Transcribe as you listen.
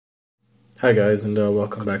Hi guys, and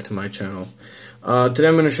welcome back to my channel. Today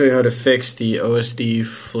I'm going to show you how to fix the OSD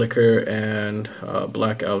flicker and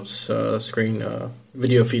blackouts screen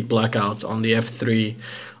video feed blackouts on the F3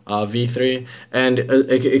 V3, and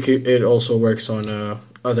it also works on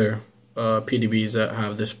other PDBs that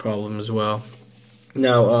have this problem as well.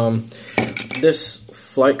 Now this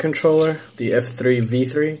flight controller, the F3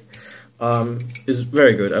 V3, is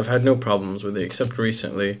very good. I've had no problems with it except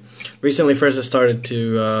recently. First it started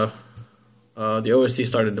to the OSD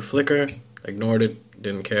started to flicker, ignored it,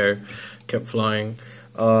 didn't care, kept flying.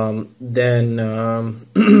 Then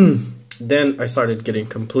I started getting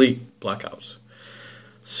complete blackouts.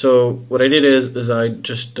 So what I did is I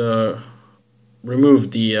just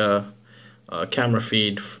removed the camera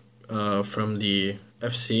feed from the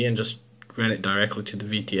FC and just ran it directly to the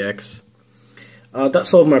VTX. That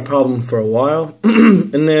solved my problem for a while,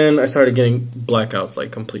 and then I started getting blackouts,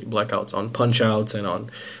 like complete blackouts on punch-outs and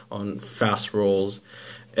on fast rolls,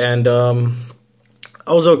 and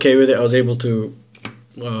I was okay with it. I was able to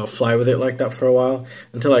fly with it like that for a while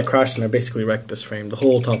until I crashed and I basically wrecked this frame. The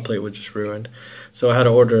whole top plate was just ruined, so I had to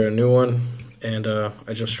order a new one, and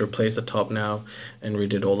I just replaced the top now and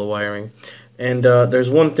redid all the wiring. And there's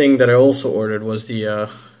one thing that I also ordered was the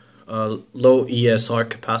low ESR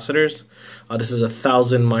capacitors. This is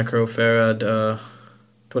 1000 microfarad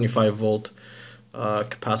 25 volt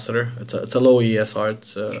capacitor. It's a low ESR.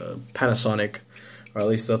 It's Panasonic, or at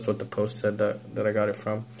least that's what the post said that I got it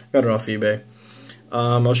from. Got it off eBay.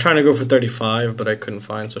 I was trying to go for 35, but I couldn't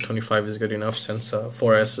find, so 25 is good enough since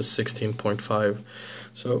 4S is 16.5.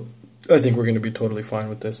 So I think we're going to be totally fine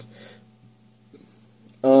with this.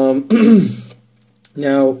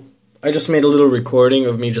 Now, I just made a little recording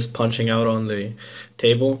of me just punching out on the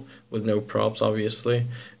table with no props, obviously,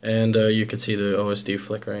 and you can see the OSD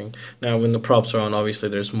flickering. Now, when the props are on, obviously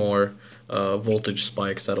there's more voltage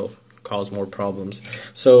spikes that'll cause more problems.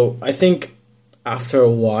 So I think after a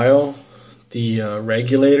while, the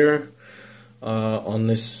regulator on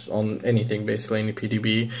anything, basically any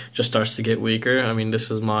PDB, just starts to get weaker. I mean, this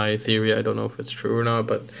is my theory. I don't know if it's true or not,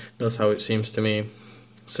 but that's how it seems to me.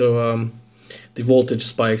 So the voltage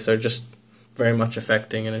spikes are just very much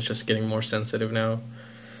affecting, and it's just getting more sensitive now.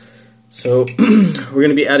 So we're going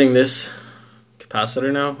to be adding this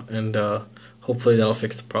capacitor now, and hopefully that'll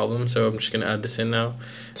fix the problem. So I'm just going to add this in now.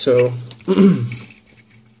 So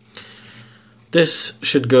this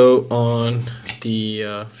should go on the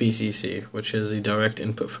VCC, which is the direct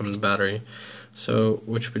input from the battery. So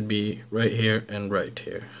which would be right here and right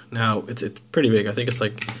here. Now it's pretty big. I think it's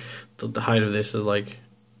like the height of this is like,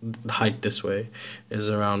 the height this way is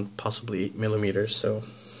around possibly 8 millimeters. So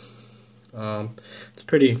it's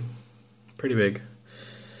pretty big.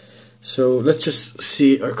 So let's just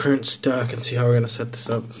see our current stack and see how we're going to set this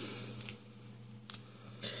up.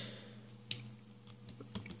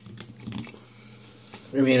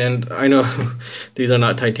 I mean, and I know these are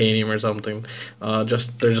not titanium or something. They're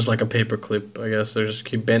just like a paper clip, I guess. They just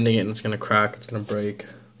keep bending it and it's going to crack, it's going to break.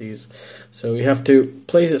 These. So we have to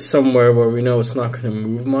place it somewhere where we know it's not going to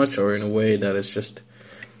move much, or in a way that it's just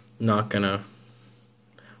not going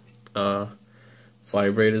to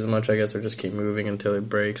vibrate as much, I guess, or just keep moving until it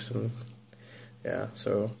breaks. And yeah,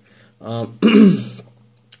 so what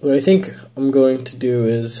I think I'm going to do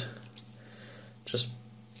is just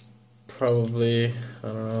probably, I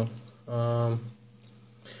don't know,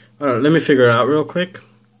 let me figure it out real quick,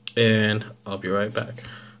 and I'll be right back.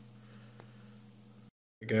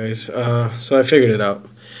 Guys, so I figured it out.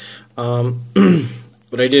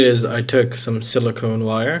 What I did is I took some silicone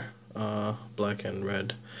wire, black and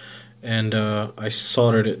red, and I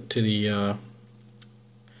soldered it to the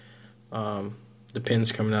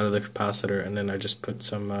pins coming out of the capacitor, and then I just put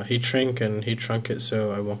some heat shrink and heat shrunk it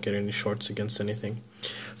so I won't get any shorts against anything.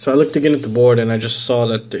 So I looked again at the board, and I just saw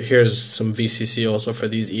that here's some VCC also for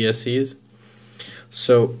these ESCs.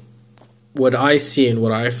 So what I see and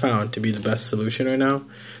what I found to be the best solution right now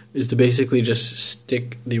is to basically just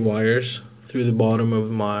stick the wires through the bottom of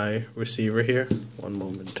my receiver here. One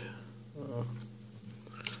moment.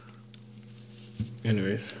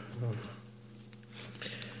 Anyways.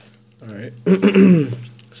 Alright.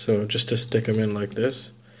 So just to stick them in like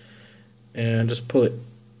this, and just pull it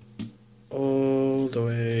all the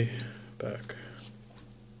way back.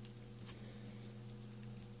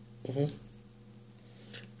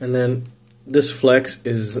 And then this flex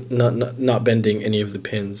is not bending any of the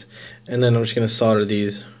pins, and then I'm just going to solder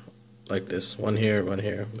these like this, one here, one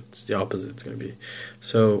here. It's the opposite it's going to be.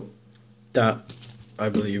 So that, I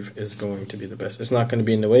believe, is going to be the best. It's not going to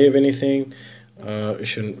be in the way of anything. There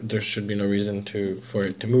should be no reason for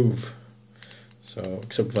it to move. So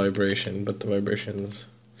except vibration, but the vibrations,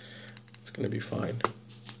 it's it's gonna be fine.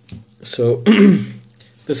 So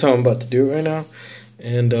this is how I'm about to do it right now,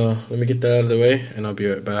 and let me get that out of the way, and I'll be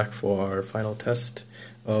right back for our final test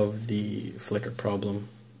of the flicker problem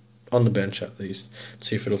on the bench, at least.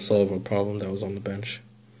 See if it'll solve a problem that was on the bench.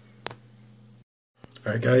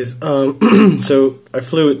 Alright guys, so I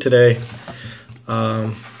flew it today,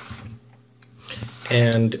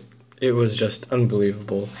 and it was just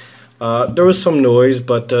unbelievable. There was some noise,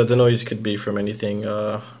 but the noise could be from anything.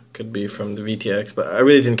 Could be from the VTX, but I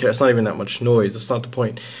really didn't care. It's not even that much noise. That's not the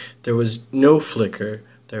point. There was no flicker.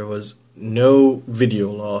 There was no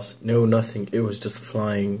video loss. No nothing. It was just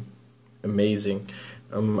flying amazing.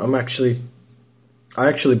 I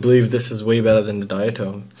actually believe this is way better than the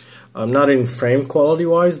Diatone. Not in frame quality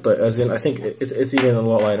wise, but as in I think it's even a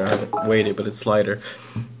lot lighter. I haven't weighed it, but it's lighter,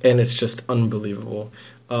 and it's just unbelievable.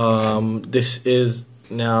 This is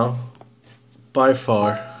now by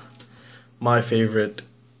far my favorite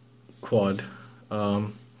quad.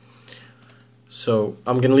 So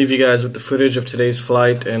I'm gonna leave you guys with the footage of today's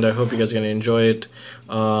flight, and I hope you guys are gonna enjoy it.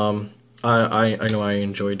 I know I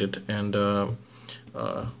enjoyed it, and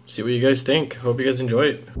see what you guys think. Hope you guys enjoy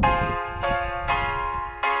it.